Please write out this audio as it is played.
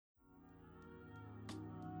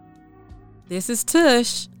This is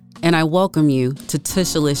Tush, and I welcome you to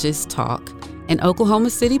Tushalicious Talk, an Oklahoma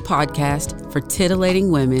City podcast for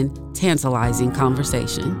titillating women, tantalizing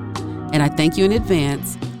conversation. And I thank you in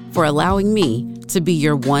advance for allowing me to be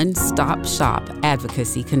your one-stop shop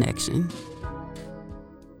advocacy connection.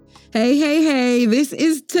 Hey, this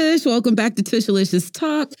is Tush. Welcome back to Tushalicious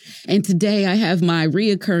Talk. And today I have my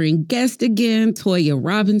reoccurring guest again, Toya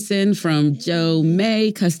Robinson from Joe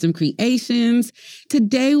May Custom Creations.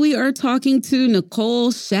 Today we are talking to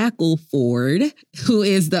Nicole Shackelford, who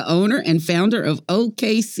is the owner and founder of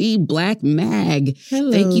OKC Black Mag. Hello.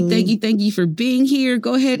 Thank you for being here.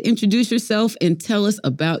 Go ahead, introduce yourself and tell us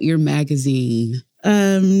about your magazine.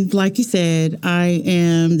 Like you said, I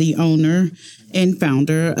am the owner and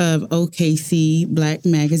founder of OKC Black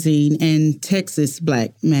Magazine and Texas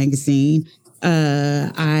Black Magazine.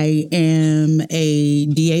 I am a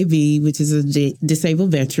DAV, which is a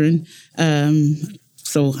disabled veteran.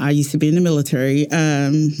 So I used to be in the military,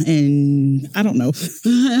 and I don't know.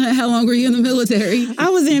 How long were you in the military? I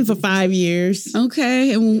was in for 5 years.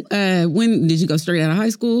 Okay. And when did you go straight out of high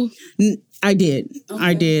school? I did. Okay.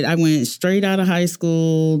 I did. I went straight out of high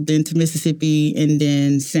school, then to Mississippi, and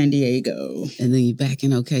then San Diego. And then you back in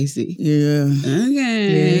OKC. Yeah.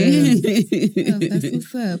 Okay. Yeah. Oh, that's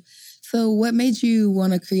what's up. So what made you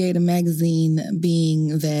want to create a magazine,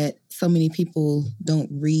 being that so many people don't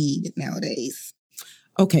read nowadays?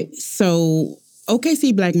 Okay, so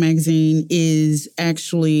OKC Black Magazine is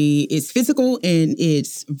actually, it's physical and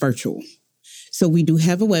it's virtual. So we do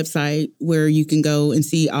have a website where you can go and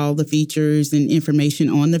see all the features and information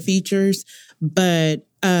on the features. But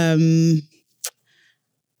I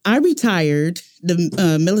retired,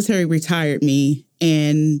 the military retired me,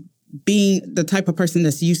 and being the type of person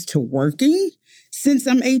that's used to working since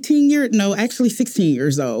I'm 16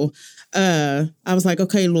 years old, I was like,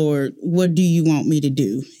 okay, Lord, what do you want me to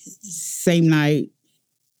do? Same night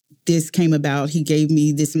this came about, he gave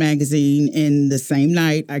me this magazine, and the same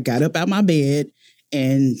night I got up out my bed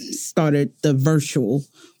and started the virtual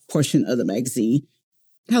portion of the magazine.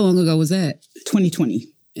 How long ago was that?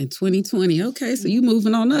 2020. In 2020. Okay, so you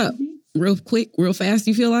moving on up real quick, real fast,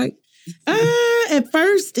 you feel like? At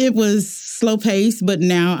first it was slow paced, but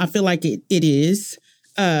now I feel like it is.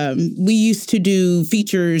 We used to do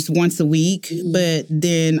features once a week, but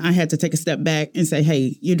then I had to take a step back and say,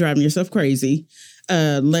 hey, you're driving yourself crazy.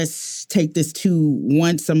 Let's take this to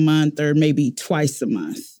once a month or maybe twice a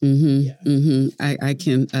month. Mm-hmm. Yeah. Mm-hmm. I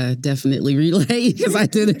can definitely relate because I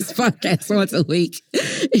do this podcast once a week.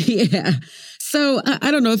 Yeah. So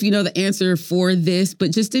I don't know if you know the answer for this,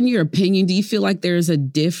 but just in your opinion, do you feel like there's a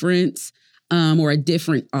difference or a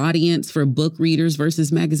different audience for book readers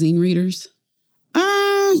versus magazine readers?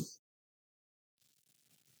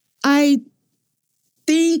 I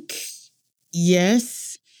think yes.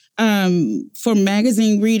 For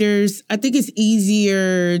magazine readers, I think it's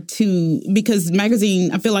easier because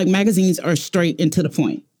I feel like magazines are straight and to the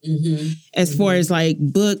point. Mm-hmm. As far as like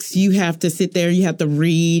books, you have to sit there, you have to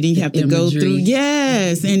read, and you have to go through.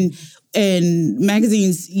 Yes. And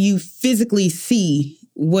magazines, you physically see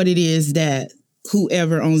what it is that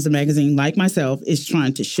whoever owns the magazine, like myself, is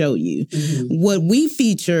trying to show you. Mm-hmm. What we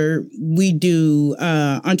feature, we do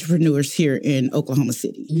entrepreneurs here in Oklahoma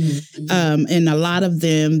City. Mm-hmm. And a lot of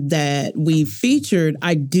them that we featured,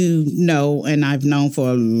 I do know, and I've known for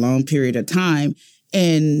a long period of time.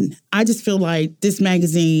 And I just feel like this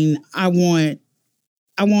magazine, I want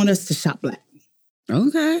us to shop Black.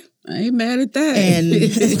 Okay. I ain't mad at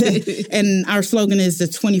that. And our slogan is the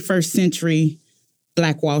 21st century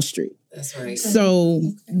Black Wall Street. That's right. So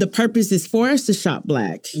the purpose is for us to shop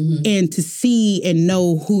Black, mm-hmm. and to see and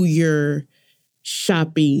know who you're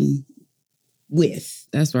shopping with.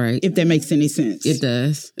 That's right. If that makes any sense. It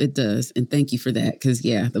does. It does. And thank you for that. Because,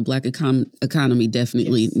 yeah, the Black economy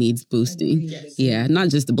definitely needs boosting. Yes. Yeah, not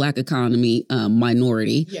just the Black economy,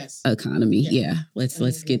 minority economy. Yeah.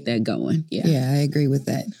 Let's get that going. Yeah. Yeah, I agree with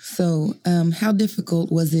that. So how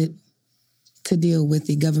difficult was it to deal with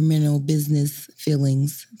the governmental business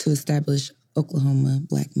feelings to establish Oklahoma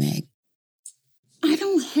Black Mag? I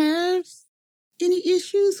don't have any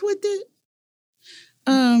issues with it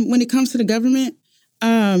when it comes to the government,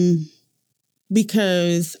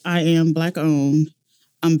 because I am Black owned,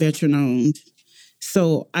 I'm veteran owned,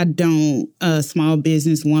 so I don't small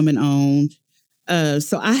business woman owned.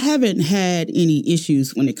 So I haven't had any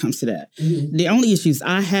issues when it comes to that. Mm-hmm. The only issues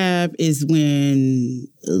I have is when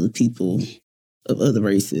other people of other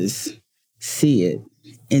races see it,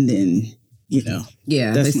 and then, you know.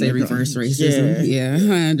 Yeah, they say reverse racism. Yeah,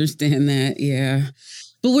 I understand that. Yeah.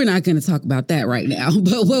 But we're not going to talk about that right now.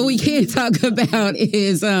 But what we can talk about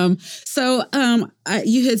is, you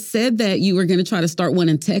had said that you were going to try to start one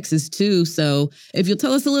in Texas too. So if you'll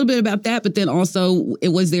tell us a little bit about that, but then also,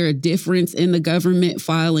 was there a difference in the government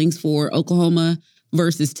filings for Oklahoma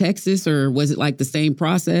versus Texas, or was it like the same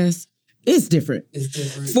process? It's different.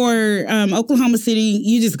 For Oklahoma City,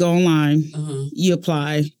 you just go online, you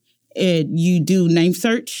apply. And you do name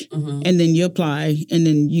search, and then you apply, and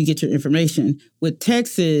then you get your information. With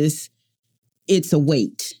Texas, it's a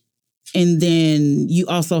wait. And then you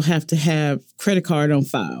also have to have credit card on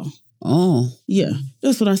file. Oh. Yeah,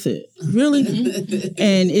 that's what I said. Really?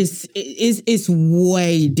 And it's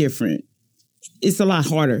way different. It's a lot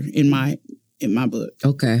harder in my book.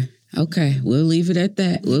 Okay. We'll leave it at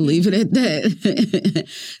that.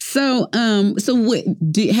 So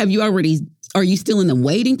have you already... Are you still in the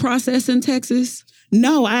waiting process in Texas?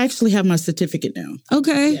 No, I actually have my certificate now.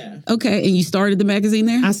 Okay. Yeah. Okay. And you started the magazine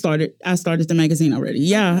there? I started the magazine already.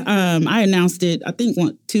 Yeah. I announced it, I think,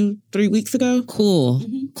 2-3 weeks ago. Cool.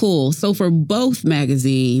 Mm-hmm. Cool. So for both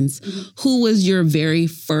magazines, who was your very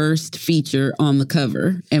first feature on the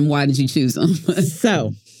cover and why did you choose them?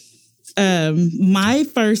 So my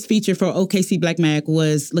first feature for OKC Black Mag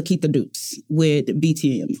was Lakeitha Dukes with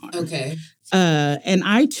BTM. Okay. And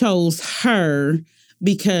I chose her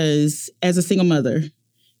because as a single mother,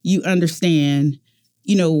 you understand,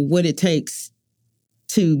 what it takes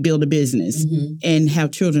to build a business and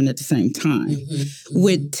have children at the same time.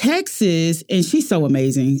 With Texas, and she's so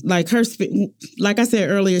amazing. Like like I said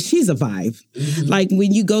earlier, she's a vibe. Like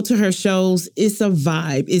when you go to her shows, it's a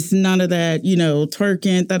vibe. It's none of that,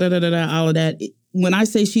 twerking, all of that. When I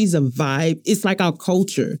say she's a vibe, it's like our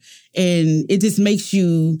culture. And it just makes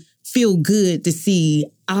you feel good to see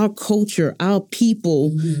our culture, our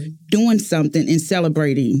people doing something and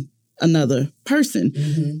celebrating another person.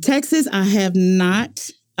 Texas, I have not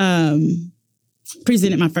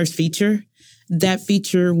presented my first feature. That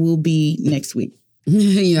feature will be next week.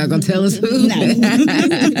 You're not going to tell us who? No.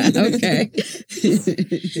 Okay.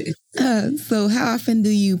 So how often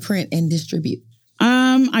do you print and distribute?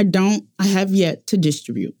 I don't. I have yet to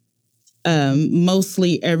distribute.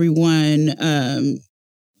 Mostly everyone...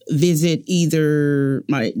 visit either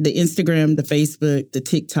the Instagram, the Facebook, the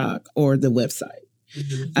TikTok, or the website.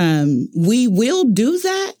 We will do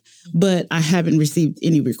that, but I haven't received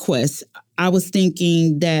any requests. I was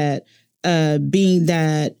thinking that being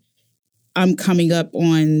that I'm coming up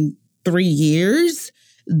on 3 years,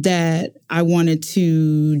 that I wanted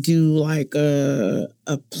to do like a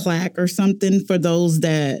plaque or something for those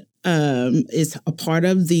that is a part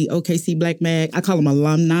of the OKC Black Mag. I call them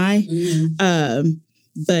alumni.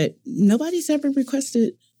 But nobody's ever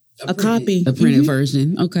requested a copy. A printed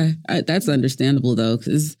version. Okay. That's understandable, though,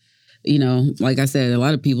 because, like I said, a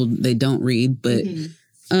lot of people, they don't read. But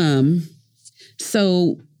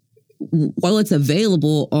so while it's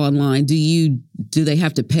available online, do they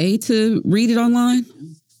have to pay to read it online?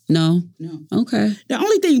 No? Okay. The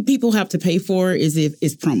only thing people have to pay for is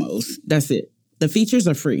promos. That's it. The features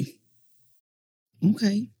are free.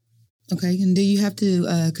 Okay. And do you have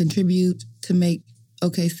to contribute to make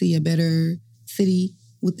OKC a better city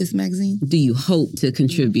with this magazine? Do you hope to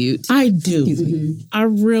contribute? I do. I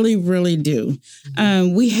really, really do.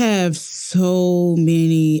 We have so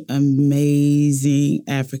many amazing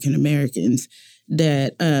African Americans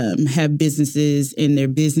that have businesses and their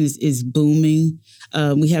business is booming.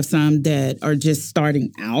 We have some that are just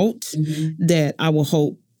starting out that I will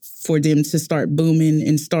hope for them to start booming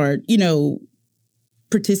and start, not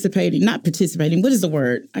participating. What is the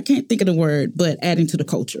word? I can't think of the word, but adding to the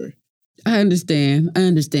culture. I understand.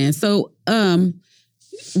 So,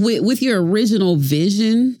 with your original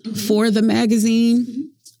vision for the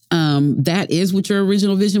magazine, that is what your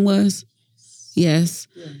original vision was? Yes.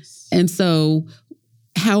 And so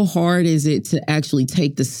how hard is it to actually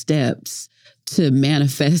take the steps to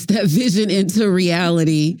manifest that vision into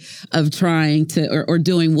reality of trying to or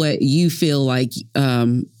doing what you feel like,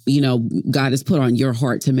 God has put on your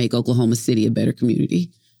heart to make Oklahoma City a better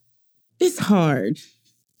community? It's hard.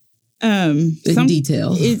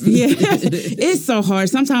 Detail. It's so hard.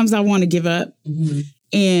 Sometimes I want to give up.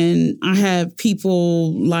 And I have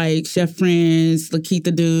people like Chef Friends,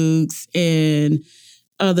 Lakeitha Dukes, and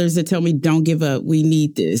others that tell me, don't give up. We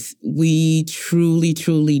need this. We truly,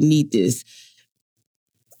 truly need this.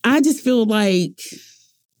 I just feel like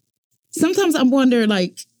sometimes I wonder,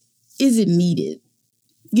 is it needed?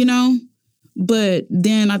 But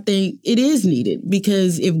then I think it is needed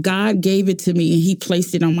because if God gave it to me and he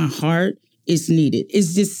placed it on my heart, it's needed.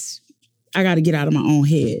 It's just, I got to get out of my own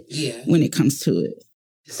head when it comes to it.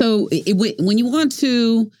 So when you want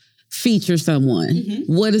to feature someone.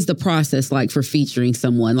 What is the process like for featuring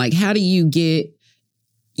someone? Like, how do you get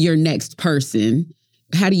your next person?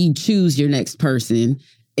 How do you choose your next person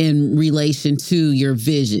in relation to your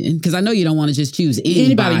vision? Because I know you don't want to just choose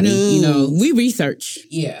anybody. No. You know, we research.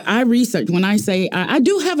 Yeah, I research. When I say I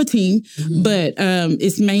do have a team, but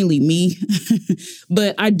it's mainly me.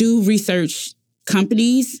 But I do research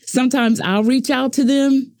companies. Sometimes I'll reach out to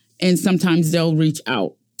them, and sometimes they'll reach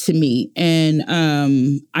out to me, and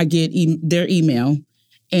I get their email.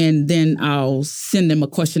 And then I'll send them a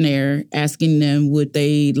questionnaire asking them would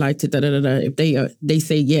they like to da-da-da-da. If they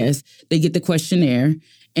say yes, they get the questionnaire.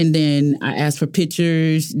 And then I ask for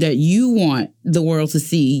pictures that you want the world to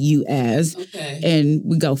see you as. Okay. And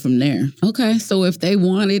we go from there. Okay. So if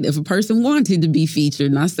a person wanted to be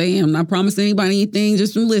featured, not saying, I'm not promising anybody anything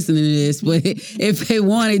just from listening to this, but if they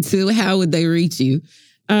wanted to, how would they reach you?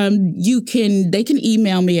 They can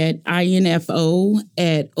email me at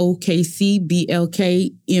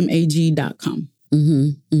info@okcblkmag.com.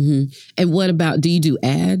 And what about, do you do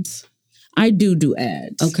ads? I do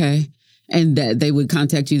ads. Okay. And that they would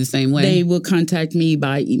contact you the same way? They will contact me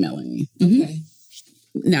by emailing me. Okay.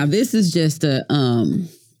 Now, this is just a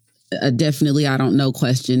definitely I don't know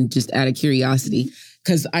question, just out of curiosity.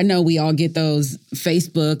 Because I know we all get those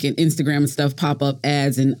Facebook and Instagram and stuff pop up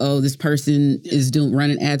ads and, this person is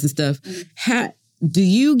running ads and stuff. Do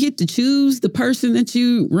you get to choose the person that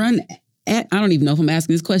you run I don't even know if I'm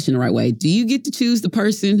asking this question the right way. Do you get to choose the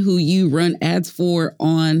person who you run ads for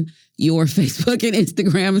on your Facebook and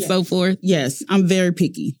Instagram and so forth? Yes, I'm very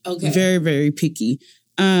picky. Okay. Very, very picky.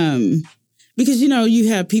 Because, you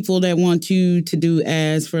have people that want you to do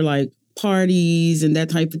ads for like parties and that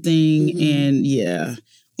type of thing. And yeah,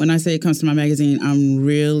 when I say it comes to my magazine, I'm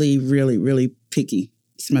really, really, really picky.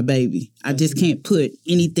 It's my baby. I just can't put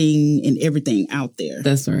anything and everything out there.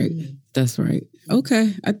 That's right. That's right.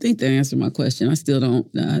 Okay. I think that answered my question. I still don't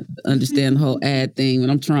understand the whole ad thing,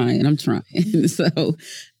 but I'm trying. So,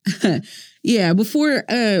 yeah, before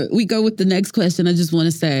we go with the next question, I just want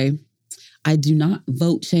to say, I do not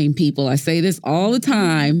vote shame people. I say this all the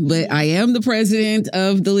time, but I am the president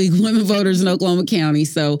of the League of Women Voters in Oklahoma County.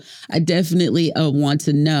 So I definitely want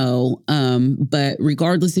to know. But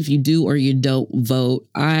regardless if you do or you don't vote,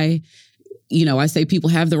 I say people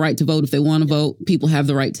have the right to vote if they want to vote. People have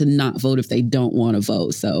the right to not vote if they don't want to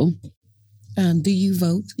vote. So do you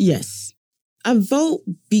vote? Yes. I vote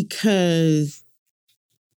because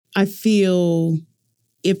I feel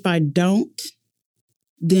if I don't,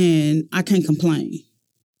 then I can't complain.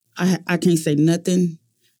 I can't say nothing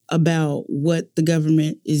about what the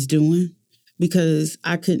government is doing because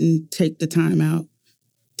I couldn't take the time out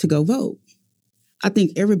to go vote. I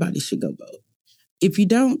think everybody should go vote. If you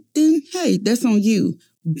don't, then hey, that's on you.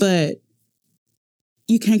 But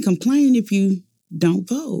you can't complain if you don't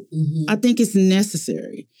vote. I think it's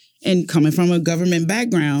necessary. And coming from a government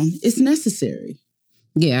background, it's necessary.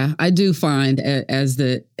 Yeah, I do find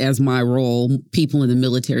as my role, people in the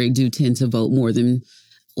military do tend to vote more than,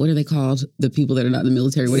 what are they called? The people that are not in the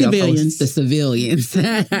military. What civilians. The civilians.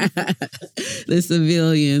 The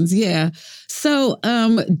civilians, yeah. So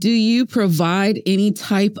do you provide any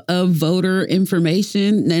type of voter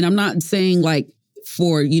information? And I'm not saying like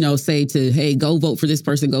for, say to, hey, go vote for this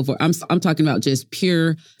person, go for, I'm talking about just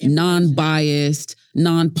pure, non-biased,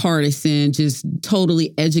 nonpartisan, just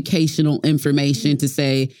totally educational information to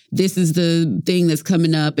say, this is the thing that's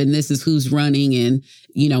coming up and this is who's running and,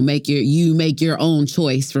 make your own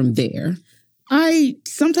choice from there.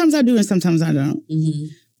 Sometimes I do and sometimes I don't.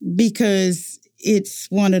 Because it's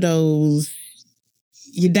one of those,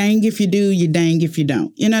 you dang if you do, you dang if you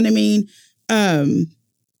don't. You know what I mean?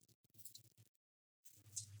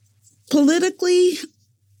 Politically,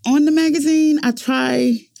 on the magazine, I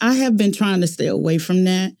have been trying to stay away from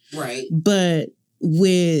that. Right. But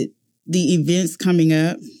with the events coming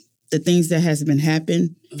up, the things that has been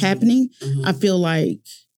happening, I feel like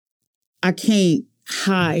I can't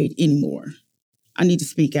hide anymore. I need to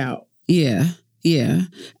speak out. Yeah. Yeah.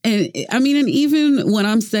 And I mean, and even when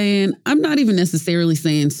I'm saying, I'm not even necessarily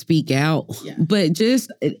saying speak out, but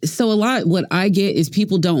just so a lot, what I get is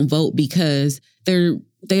people don't vote because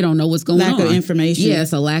they don't know what's going on. Lack of information.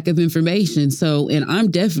 Yes, a lack of information. So, and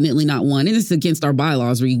I'm definitely not one. And it's against our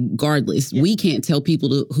bylaws regardless. Yeah. We can't tell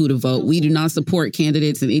people who to vote. We do not support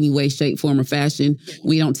candidates in any way, shape, form, or fashion.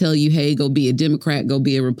 We don't tell you, hey, go be a Democrat, go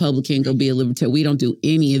be a Republican, go be a Libertarian. We don't do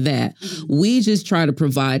any of that. We just try to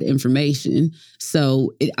provide information.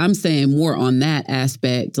 So I'm saying more on that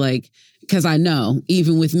aspect, like, because I know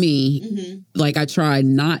even with me, like I try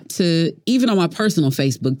not to, even on my personal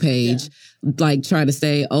Facebook page, like try to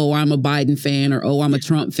say, oh, I'm a Biden fan or, oh, I'm a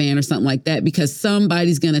Trump fan or something like that, because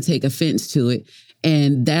somebody's going to take offense to it.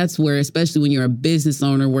 And that's where, especially when you're a business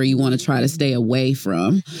owner, where you want to try to stay away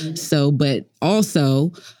from. So, but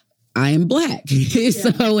also, I am Black.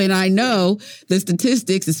 So, and I know the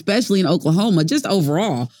statistics, especially in Oklahoma, just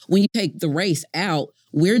overall, when you take the race out,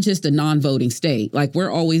 we're just a non-voting state. Like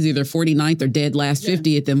we're always either 49th or dead last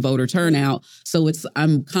 50th in voter turnout. So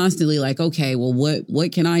I'm constantly like, okay, well,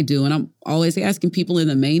 what can I do? And I'm always asking people, and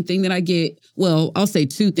the main thing that I get, well, I'll say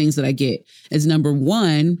two things that I get is, number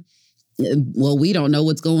one, well, we don't know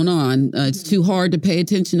what's going on. It's too hard to pay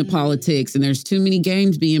attention to politics, and there's too many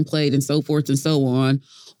games being played and so forth and so on.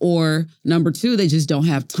 Or number two, they just don't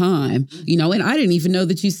have time, and I didn't even know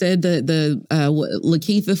that you said the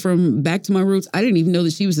Lakeitha from Back to My Roots. I didn't even know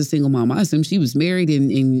that she was a single mom. I assumed she was married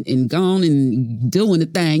and gone and doing the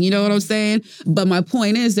thing. You know what I'm saying? But my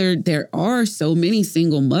point is there are so many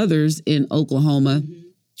single mothers in Oklahoma,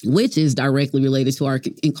 which is directly related to our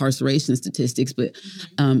incarceration statistics. But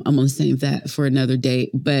I'm going to save that for another day.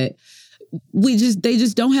 But they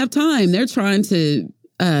just don't have time. They're trying to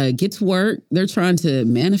get to work. They're trying to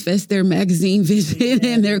manifest their magazine vision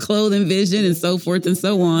and their clothing vision and so forth and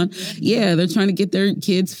so on. Yeah, they're trying to get their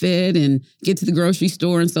kids fed and get to the grocery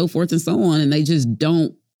store and so forth and so on. And they just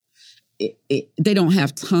don't, they don't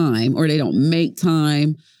have time, or they don't make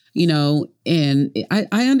time, and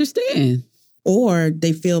I understand. Or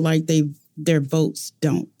they feel like their votes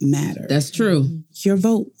don't matter. That's true. Your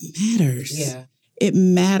vote matters. Yeah. It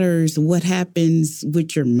matters what happens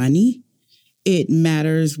with your money. It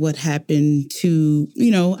matters what happened to,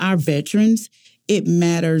 our veterans. It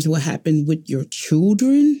matters what happened with your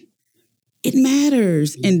children. It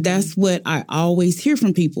matters. And that's what I always hear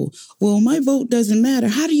from people. Well, my vote doesn't matter.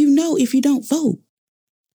 How do you know if you don't vote?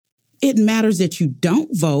 It matters that you don't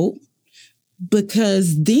vote,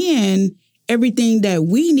 because then everything that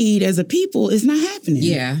we need as a people is not happening.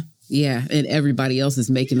 Yeah. And everybody else is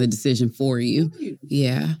making the decision for you.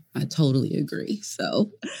 Yeah, I totally agree.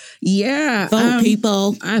 So, yeah. Vote,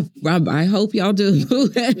 people. I hope y'all do.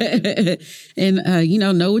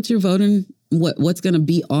 And, know what you're voting, what's going to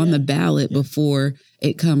be on the ballot before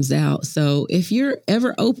it comes out. So if you're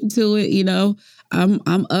ever open to it,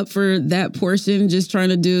 I'm up for that portion, just trying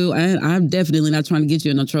to do, I'm definitely not trying to get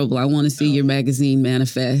you in no trouble. I want to see your magazine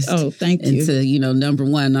manifest. Oh, thank you. Into, number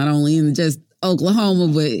one, not only in just Oklahoma,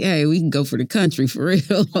 but hey, we can go for the country for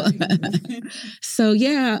real. So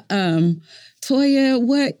yeah, Toya,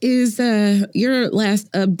 what is your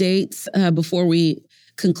last updates before we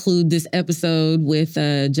conclude this episode with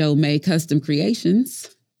Jo May Custom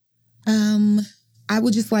Creations? I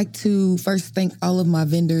would just like to first thank all of my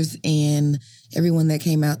vendors and everyone that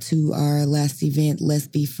came out to our last event, Let's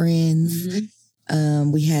Be Friends.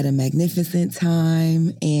 We had a magnificent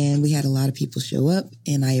time, and we had a lot of people show up,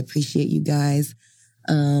 and I appreciate you guys.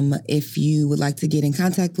 If you would like to get in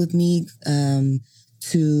contact with me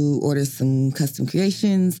to order some custom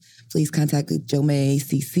creations, please contact Jo May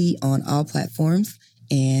CC on all platforms,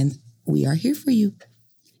 and we are here for you.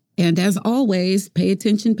 And as always, pay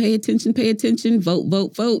attention, vote,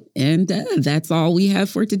 vote, vote. And that's all we have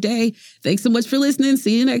for today. Thanks so much for listening.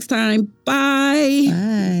 See you next time. Bye.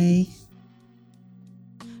 Bye.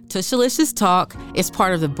 Tushalicious Talk is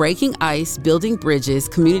part of the Breaking Ice, Building Bridges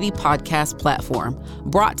community podcast platform,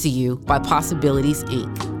 brought to you by Possibilities,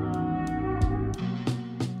 Inc.